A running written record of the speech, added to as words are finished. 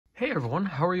Hey everyone,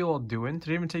 how are you all doing?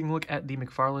 Today I'm taking a look at the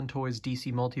McFarlane Toys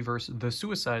DC Multiverse The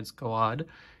Suicide Squad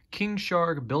King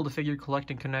Shark Build-A-Figure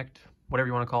Collect and Connect, whatever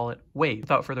you want to call it, wave.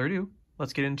 Without further ado,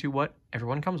 let's get into what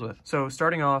everyone comes with. So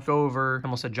starting off, go over, I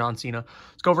almost said John Cena,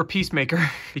 let's go over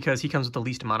Peacemaker because he comes with the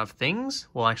least amount of things.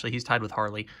 Well, actually, he's tied with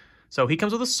Harley. So he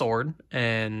comes with a sword,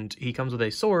 and he comes with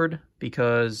a sword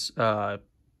because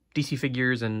DC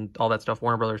figures and all that stuff,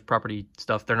 Warner Brothers property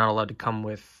stuff, they're not allowed to come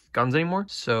with guns anymore.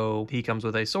 So he comes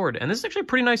with a sword. And this is actually a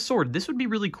pretty nice sword. This would be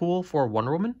really cool for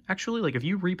Wonder Woman, actually. Like if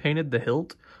you repainted the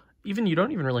hilt, you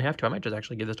don't even really have to. I might just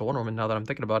actually give this to Wonder Woman now that I'm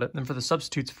thinking about it. And for the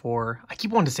substitutes for, I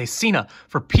keep wanting to say Cena,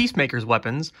 for Peacemaker's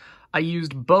weapons, I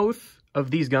used both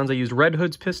of these guns. I used Red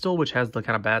Hood's pistol, which has the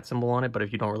kind of bat symbol on it, but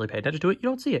if you don't really pay attention to it, you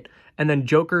don't see it. And then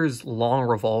Joker's long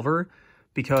revolver,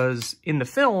 because in the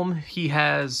film, he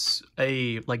has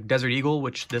a, like, Desert Eagle,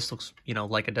 which this looks,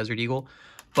 like a Desert Eagle,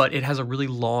 but it has a really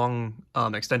long,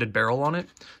 extended barrel on it.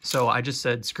 So I just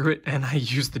said, screw it, and I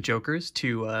used the Joker's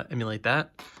to emulate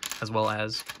that, as well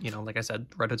as, like I said,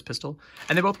 Red Hood's pistol.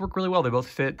 And they both work really well. They both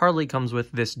fit. Harley comes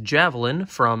with this javelin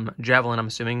from Javelin, I'm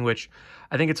assuming, which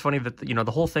I think it's funny that,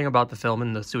 the whole thing about the film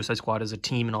and the Suicide Squad as a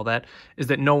team and all that is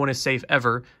that no one is safe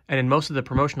ever. And in most of the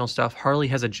promotional stuff, Harley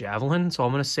has a javelin. So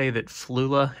I'm going to say that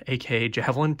Flula, aka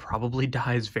Javelin, probably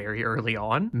dies very early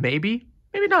on. Maybe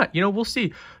not. We'll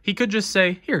see. He could just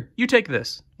say, here, you take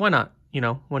this. Why not?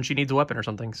 When she needs a weapon or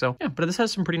something. So yeah, but this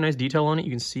has some pretty nice detail on it.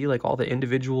 You can see like all the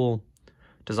individual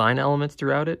design elements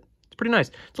throughout it. It's pretty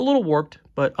nice. It's a little warped,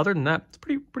 but other than that, it's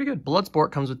pretty good.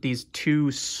 Bloodsport comes with these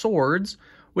two swords,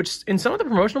 which in some of the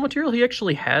promotional material, he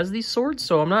actually has these swords.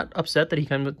 So I'm not upset that he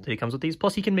comes with these.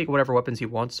 Plus, he can make whatever weapons he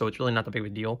wants, so it's really not that big of a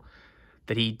deal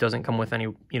that he doesn't come with any,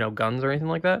 guns or anything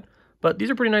like that. But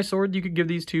these are pretty nice swords. You could give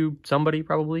these to somebody,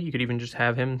 probably. You could even just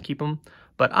have him keep them.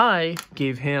 But I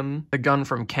gave him the gun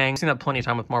from Kang. I've seen that plenty of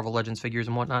time with Marvel Legends figures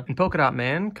and whatnot. And PolkaDot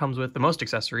Man comes with the most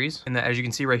accessories. And that, as you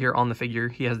can see right here on the figure,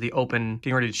 he has the open,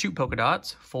 getting ready to shoot polka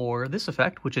dots for this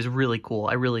effect, which is really cool.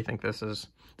 I really think this is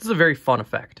a very fun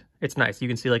effect. It's nice. You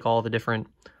can see like all the different,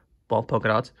 polka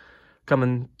dots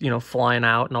coming, flying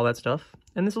out and all that stuff.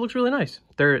 And this looks really nice.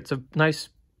 It's a nice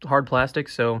hard plastic,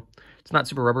 so it's not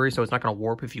super rubbery, so it's not going to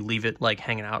warp if you leave it like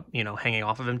hanging out, hanging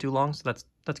off of him too long. So that's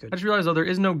good. I just realized though there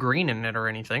is no green in it or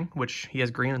anything, which he has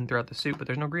green throughout the suit, but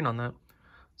there's no green on that.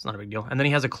 It's not a big deal. And then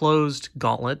he has a closed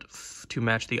gauntlet to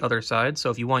match the other side. So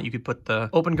if you want, you could put the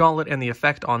open gauntlet and the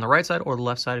effect on the right side or the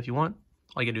left side if you want.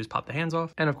 All you gotta do is pop the hands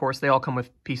off. And of course, they all come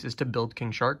with pieces to build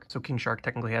King Shark. So King Shark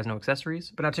technically has no accessories.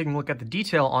 But now taking a look at the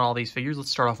detail on all these figures, let's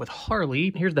start off with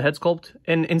Harley. Here's the head sculpt.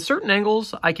 And in certain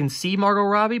angles, I can see Margot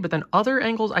Robbie, but then other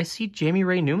angles, I see Jamie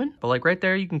Ray Newman. But like right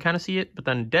there, you can kind of see it, but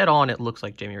then dead on, it looks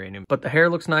like Jamie Ray Newman. But the hair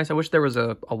looks nice. I wish there was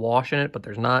a wash in it, but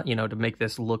there's not, to make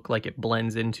this look like it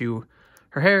blends into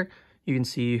her hair. You can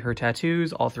see her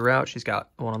tattoos all throughout. She's got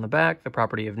one on the back, the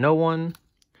property of no one.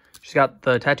 She's got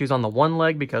the tattoos on the one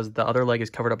leg because the other leg is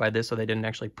covered up by this, so they didn't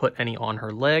actually put any on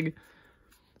her leg.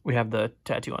 We have the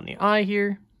tattoo on the eye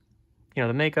here.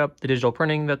 The makeup, the digital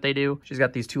printing that they do. She's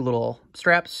got these two little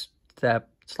straps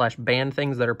 / band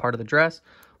things that are part of the dress,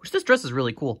 which this dress is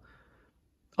really cool.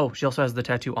 Oh, she also has the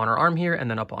tattoo on her arm here and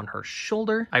then up on her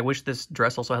shoulder. I wish this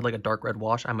dress also had like a dark red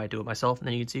wash. I might do it myself, and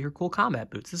then you can see her cool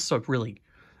combat boots. This is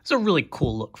It's a really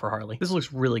cool look for Harley. This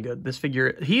looks really good. This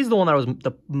figure, he's the one that I was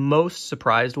the most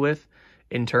surprised with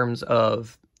in terms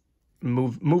of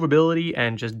movability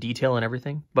and just detail and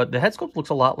everything. But the head sculpt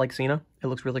looks a lot like Cena. It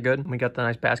looks really good. We got the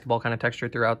nice basketball kind of texture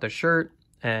throughout the shirt,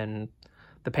 and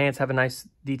the pants have a nice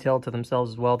detail to themselves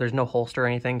as well. There's no holster or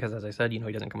anything because, as I said, he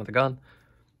doesn't come with a gun.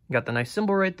 Got the nice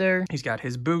symbol right there. He's got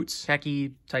his boots,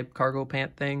 khaki type cargo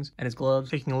pant things, and his gloves.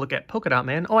 Taking a look at PolkaDot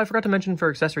Man. Oh, I forgot to mention for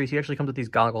accessories, he actually comes with these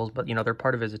goggles, but they're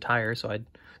part of his attire, so I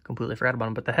completely forgot about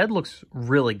them. But the head looks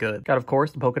really good. Got, of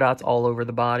course, the polka dots all over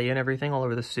the body and everything, all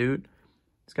over the suit.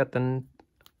 He's got the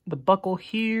buckle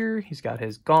here. He's got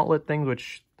his gauntlet things,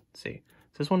 which, let's see,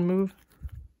 does this one move?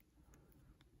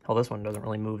 Oh, this one doesn't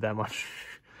really move that much.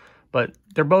 But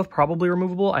they're both probably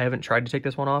removable. I haven't tried to take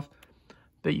this one off.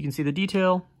 But you can see the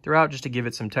detail throughout just to give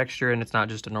it some texture, and it's not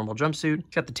just a normal jumpsuit.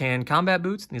 He's got the tan combat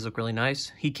boots. These look really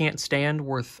nice. He can't stand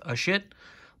worth a shit,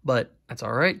 but that's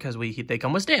all right because they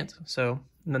come with stands. So,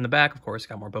 and then the back, of course,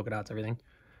 got more polka dots, everything.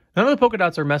 None of the polka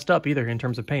dots are messed up either in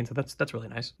terms of paint, so that's really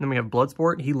nice. Then we have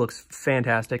Bloodsport. He looks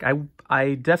fantastic.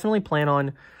 I definitely plan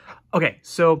on... Okay,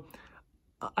 so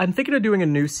I'm thinking of doing a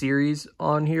new series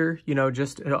on here,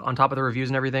 just on top of the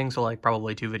reviews and everything. So like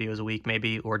probably 2 videos a week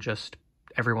maybe, or just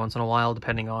every once in a while,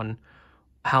 depending on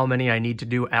how many I need to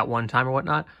do at one time or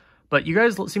whatnot. But you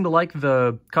guys seem to like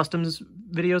the customs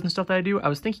videos and stuff that I do. I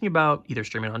was thinking about either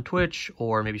streaming on Twitch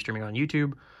or maybe streaming on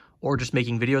YouTube or just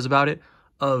making videos about it,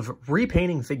 of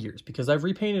repainting figures, because I've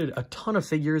repainted a ton of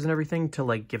figures and everything to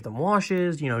like give them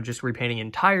washes, you know, just repainting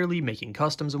entirely, making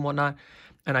customs and whatnot.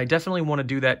 And I definitely want to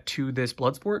do that to this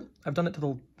Bloodsport. I've done it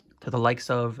to the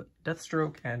likes of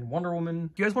Deathstroke and Wonder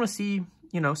Woman. If you guys want to see,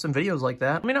 you know, some videos like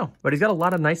that, let me know. But he's got a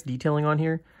lot of nice detailing on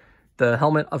here. The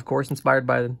helmet, of course, inspired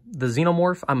by the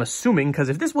Xenomorph. I'm assuming, because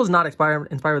if this was not inspired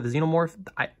by the Xenomorph,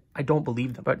 I don't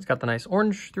believe them. But it's got the nice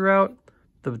orange throughout,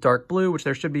 the dark blue, which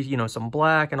there should be, you know, some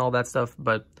black and all that stuff,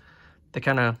 but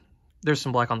there's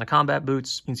some black on the combat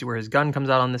boots. You can see where his gun comes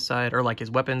out on this side, or like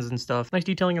his weapons and stuff. Nice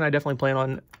detailing, and I definitely plan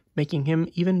on making him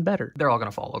even better. They're all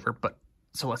gonna fall over, but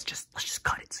so let's just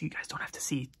cut it so you guys don't have to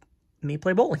see me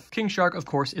play bowling. King Shark, of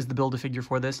course, is the build-a-figure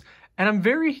for this, and I'm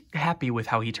very happy with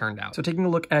how he turned out. So taking a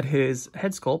look at his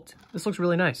head sculpt, this looks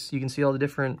really nice. You can see all the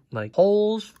different like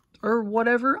holes or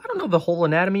whatever. I don't know the whole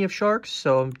anatomy of sharks,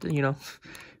 so, you know,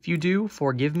 if you do,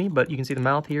 forgive me, but you can see the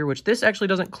mouth here, which this actually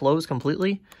doesn't close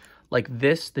completely. Like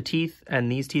this, the teeth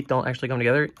and these teeth don't actually come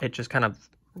together. It just kind of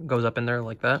goes up in there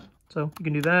like that. So you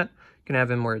can do that. You can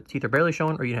have him where teeth are barely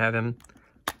showing, or you can have him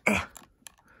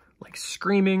like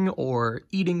screaming or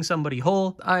eating somebody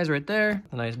whole. The eyes right there,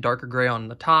 the nice darker gray on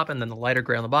the top, and then the lighter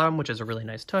gray on the bottom, which is a really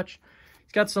nice touch.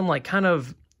 He's got some like kind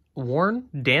of worn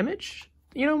damage,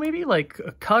 you know, maybe like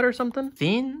a cut or something.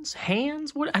 Fins,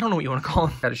 hands, what? I don't know what you want to call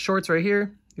them. Got his shorts right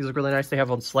here. These look really nice. They have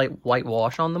a slight white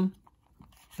wash on them.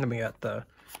 Then we got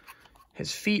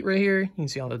his feet right here. You can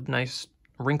see all the nice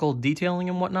wrinkled detailing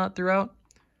and whatnot throughout.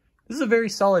 This is a very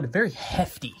solid, very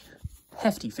hefty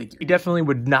figure. He definitely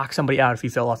would knock somebody out if he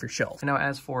fell off your shelf. And now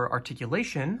as for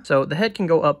articulation, so the head can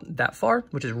go up that far,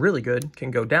 which is really good.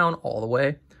 Can go down all the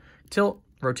way. Tilt,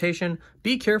 rotation.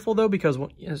 Be careful though, because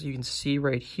as you can see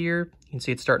right here, you can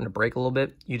see it's starting to break a little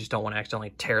bit. You just don't want to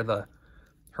accidentally tear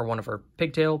one of her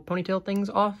ponytail things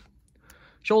off.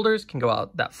 Shoulders can go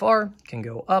out that far, can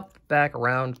go up, back,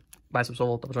 around, bicep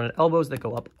swivel, double jointed elbows that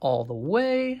go up all the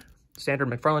way. Standard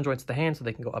McFarlane joints at the hand, so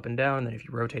they can go up and down. And then if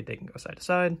you rotate, they can go side to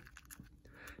side.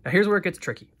 Now here's where it gets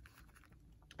tricky.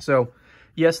 So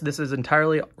yes, this is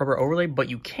entirely rubber overlay, but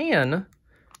you can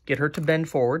get her to bend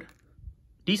forward.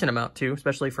 Decent amount too,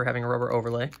 especially for having a rubber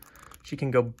overlay. She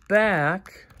can go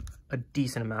back a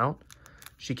decent amount.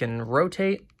 She can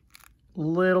rotate a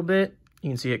little bit. You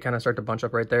can see it kind of start to bunch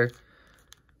up right there.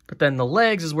 But then the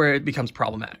legs is where it becomes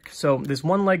problematic. So this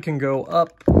one leg can go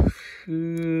up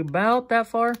about that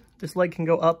far. This leg can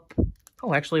go up,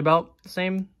 oh, actually about the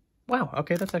same. Wow,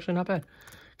 okay, that's actually not bad.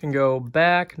 Can go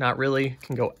back, not really.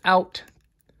 Can go out.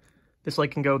 This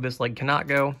leg can go, this leg cannot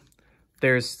go.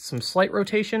 There's some slight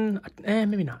rotation.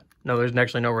 Maybe not. No, there's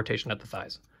actually no rotation at the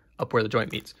thighs, up where the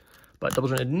joint meets. But double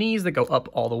jointed knees that go up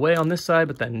all the way on this side,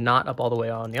 but then not up all the way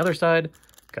on the other side,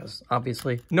 because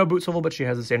obviously no boot swivel, but she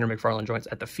has the standard McFarlane joints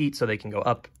at the feet, so they can go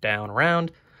up, down,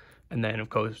 around. And then of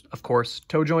course,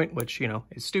 toe joint, which, you know,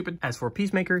 is stupid. As for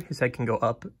Peacemaker, his head can go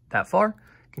up that far,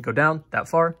 can go down that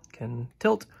far, can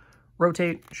tilt,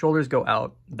 rotate, shoulders go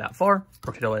out that far,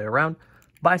 rotate all the way around,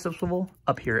 bicep swivel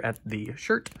up here at the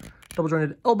shirt, double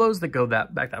jointed elbows that go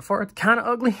back that far. It's kind of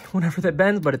ugly whenever that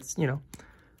bends, but it's, you know,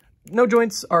 no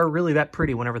joints are really that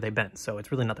pretty whenever they bend, so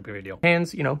it's really not that big of a deal.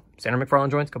 Hands, you know, standard McFarlane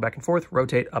joints, go back and forth,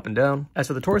 rotate up and down. As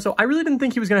for the torso, I really didn't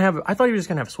think he was gonna have, I thought he was just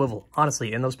gonna have swivel.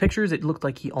 Honestly, in those pictures, it looked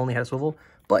like he only had a swivel,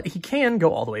 but he can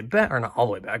go all the way back, or not all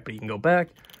the way back, but he can go back,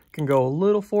 can go a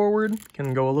little forward,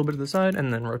 can go a little bit to the side,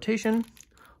 and then rotation.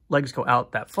 Legs go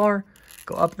out that far,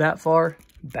 go up that far,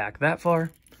 back that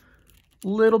far.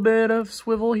 Little bit of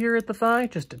swivel here at the thigh,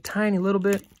 just a tiny little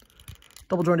bit.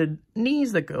 Double jointed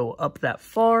knees that go up that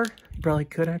far. You probably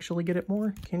could actually get it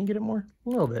more. Can you get it more? A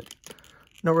little bit.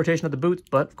 No rotation at the boots,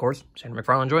 but of course, standard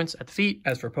McFarlane joints at the feet.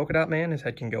 As for PolkaDot Man, his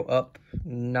head can go up,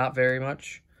 not very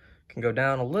much. Can go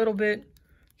down a little bit.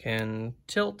 Can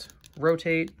tilt,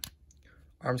 rotate.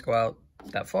 Arms go out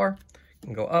that far.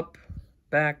 Can go up,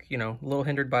 back, you know, a little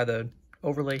hindered by the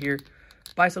overlay here.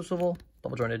 Bicep swivel,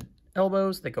 double jointed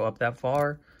elbows that go up that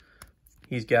far.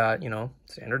 He's got, you know,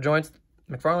 standard joints,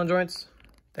 McFarlane joints.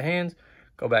 The hands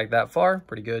go back that far,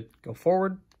 pretty good. Go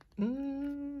forward,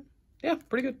 yeah,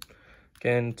 pretty good.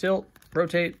 Can tilt,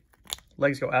 rotate,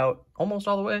 legs go out almost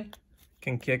all the way.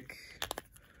 Can kick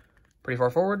pretty far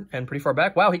forward and pretty far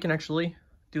back. Wow, he can actually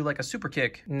do like a super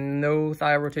kick. No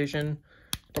thigh rotation.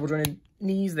 Double jointed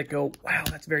knees that go, wow,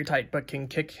 that's very tight, but can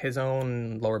kick his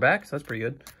own lower back, so that's pretty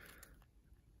good.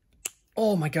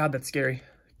 Oh my God, that's scary.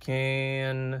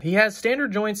 He has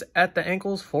standard joints at the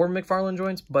ankles for McFarlane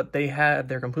joints, but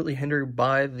they're completely hindered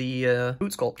by the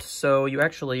boot sculpt, so you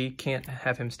actually can't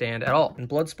have him stand at all. In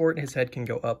Bloodsport, his head can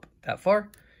go up that far,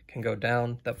 can go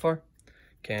down that far,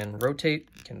 can rotate,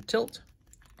 can tilt,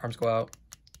 arms go out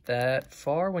that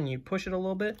far when you push it a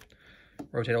little bit.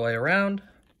 Rotate all the way around.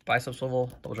 Bicep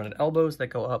swivel, double jointed elbows that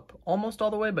go up almost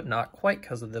all the way, but not quite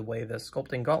because of the way the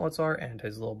sculpting gauntlets are and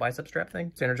his little bicep strap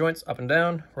thing. Standard joints, up and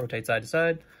down, rotate side to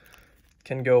side.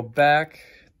 Can go back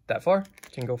that far,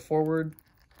 can go forward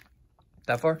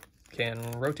that far, can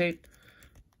rotate.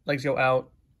 Legs go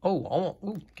out. Oh, almost,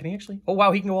 ooh, can he actually? Oh,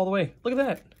 wow, he can go all the way. Look at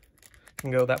that.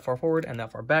 Can go that far forward and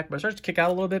that far back, but it starts to kick out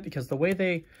a little bit because the way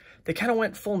they kind of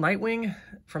went full Nightwing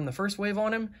from the first wave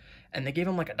on him, and they gave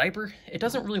him like a diaper. It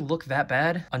doesn't really look that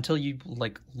bad until you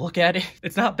like look at it.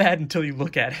 It's not bad until you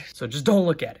look at it. So just don't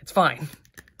look at it, it's fine.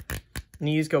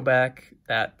 Knees go back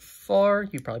that far.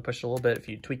 You probably push it a little bit if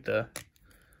you tweak the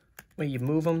way you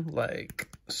move them, like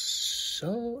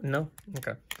so. No,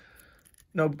 okay.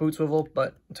 No boot swivel,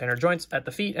 but standard joints at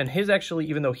the feet. And his actually,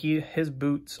 even though his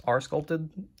boots are sculpted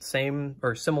same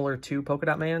or similar to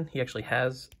PolkaDot Man, he actually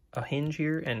has a hinge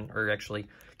here or actually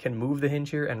can move the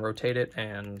hinge here and rotate it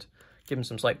and give him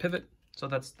some slight pivot. So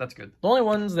that's good. The only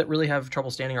ones that really have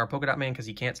trouble standing are PolkaDot Man because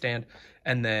he can't stand,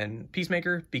 and then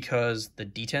Peacemaker because the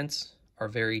detents are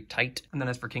very tight. And then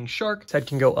as for King Shark, his head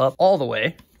can go up all the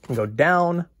way, can go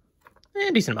down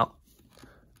a decent amount.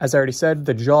 As I already said,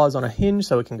 the jaw is on a hinge,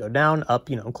 so it can go down,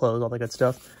 up, you know, close, all that good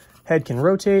stuff. Head can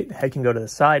rotate, head can go to the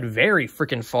side very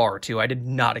freaking far too. I did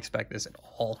not expect this at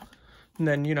all. And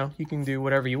then, you know, you can do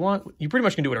whatever you want. You pretty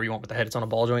much can do whatever you want with the head. It's on a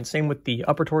ball joint. Same with the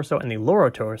upper torso and the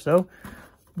lower torso.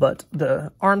 But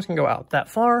the arms can go out that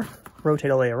far,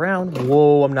 rotate all the way around.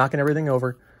 Whoa, I'm knocking everything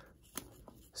over.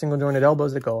 Single jointed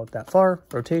elbows that go up that far,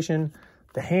 rotation.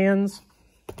 The hands,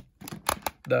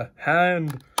 the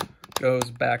hand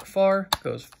goes back far,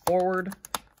 goes forward,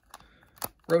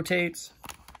 rotates.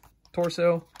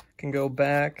 Torso can go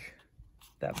back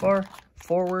that far,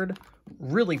 forward,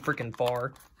 really freaking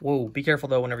far. Whoa, be careful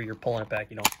though whenever you're pulling it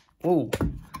back, you don't, whoa,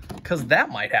 because that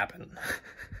might happen.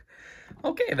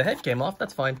 Okay, the head came off,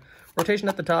 that's fine. Rotation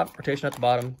at the top, rotation at the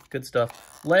bottom, good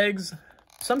stuff. Legs,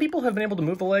 some people have been able to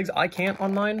move the legs. I can't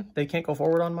on mine. They can't go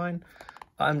forward on mine.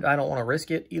 I don't want to risk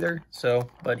it either, so,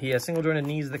 but he has single jointed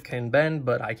knees that can bend,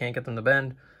 but I can't get them to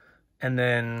bend. And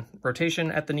then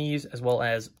rotation at the knees as well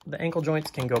as the ankle joints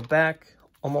can go back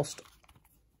almost,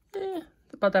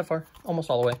 about that far, almost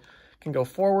all the way. Can go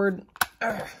forward,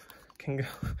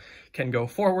 can go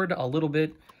forward a little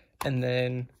bit, and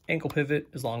then ankle pivot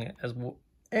as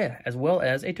well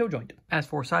as a toe joint. As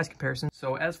for size comparison,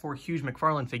 so as for huge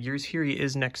McFarlane figures, here he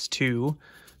is next to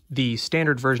the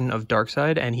standard version of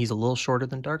Darkseid, and he's a little shorter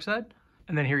than Darkseid.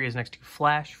 And then here he is next to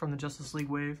Flash from the Justice League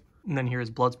wave. And then here is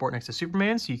Bloodsport next to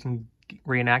Superman, so you can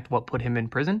reenact what put him in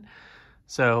prison.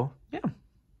 So, yeah,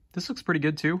 this looks pretty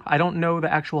good too. I don't know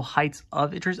the actual heights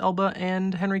of Idris Elba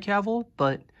and Henry Cavill,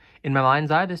 but in my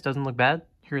mind's eye, this doesn't look bad.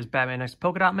 Here's Batman next to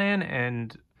PolkaDot Man,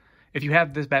 and if you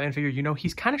have this Batman figure, you know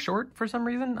he's kind of short for some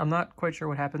reason. I'm not quite sure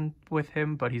what happened with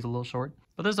him, but he's a little short.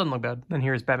 But this doesn't look bad. Then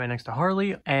here's Batman next to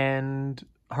Harley, and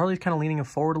Harley's kind of leaning him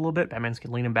forward a little bit. Batman's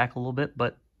leaning back a little bit,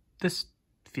 but this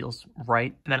feels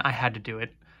right. And then I had to do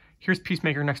it. Here's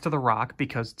Peacemaker next to The Rock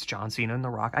because it's John Cena and The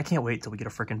Rock. I can't wait till we get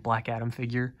a freaking Black Adam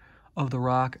figure of The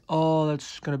Rock. Oh,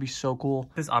 that's going to be so cool.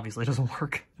 This obviously doesn't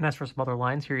work. And as for some other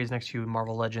lines, here he is next to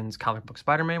Marvel Legends comic book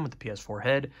Spider-Man with the PS4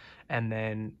 head, and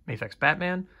then Mafex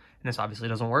Batman. And this obviously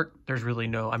doesn't work. There's really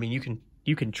no, I mean,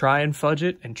 you can try and fudge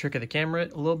it and trick of the camera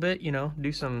a little bit, you know,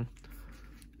 do some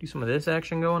of this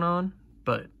action going on.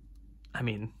 But, I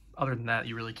mean, other than that,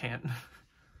 you really can't.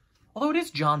 Although it is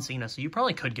John Cena, so you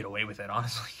probably could get away with it,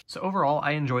 honestly. So overall,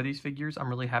 I enjoy these figures. I'm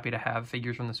really happy to have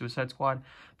figures from the Suicide Squad.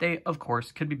 They, of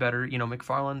course, could be better. You know,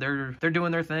 McFarlane, they're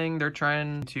doing their thing. They're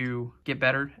trying to get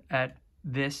better at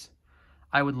this.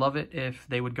 I would love it if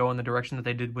they would go in the direction that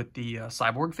they did with the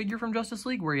Cyborg figure from Justice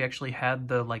League, where he actually had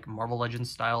the, like, Marvel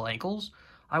Legends style ankles.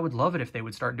 I would love it if they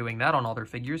would start doing that on all their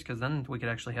figures, because then we could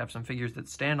actually have some figures that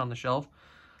stand on the shelf.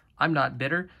 I'm not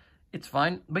bitter. It's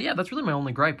fine. But yeah, that's really my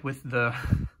only gripe with the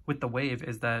wave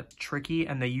is that tricky,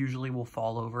 and they usually will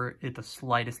fall over at the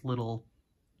slightest little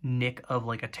nick of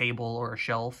like a table or a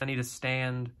shelf. They need to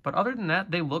stand. But other than that,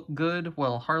 they look good.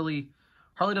 Well, Harley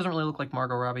doesn't really look like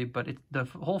Margot Robbie, but the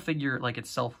whole figure like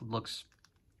itself looks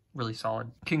really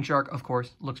solid. King Shark, of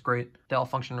course, looks great. They all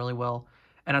function really well.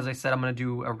 And as I said, I'm going to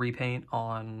do a repaint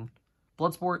on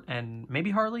Bloodsport and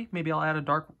maybe Harley. Maybe I'll add a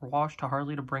dark wash to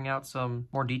Harley to bring out some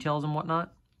more details and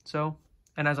whatnot. So,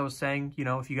 and as I was saying, you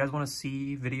know, if you guys want to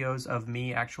see videos of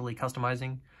me actually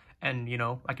customizing, and, you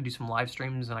know, I could do some live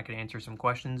streams and I could answer some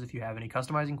questions if you have any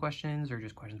customizing questions or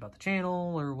just questions about the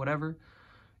channel or whatever,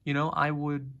 you know,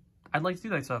 I'd like to do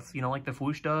that stuff, you know, like the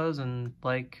Fwoosh does and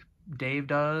like Dave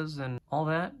does and all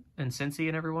that, and Cincy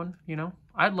and everyone, you know,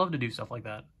 I'd love to do stuff like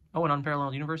that. Oh, and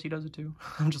Unparalleled Universe, he does it too.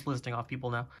 I'm just listing off people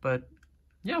now. But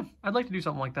yeah, I'd like to do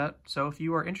something like that. So if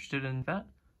you are interested in that,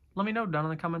 let me know down in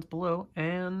the comments below,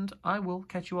 and I will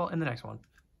catch you all in the next one.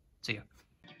 See ya.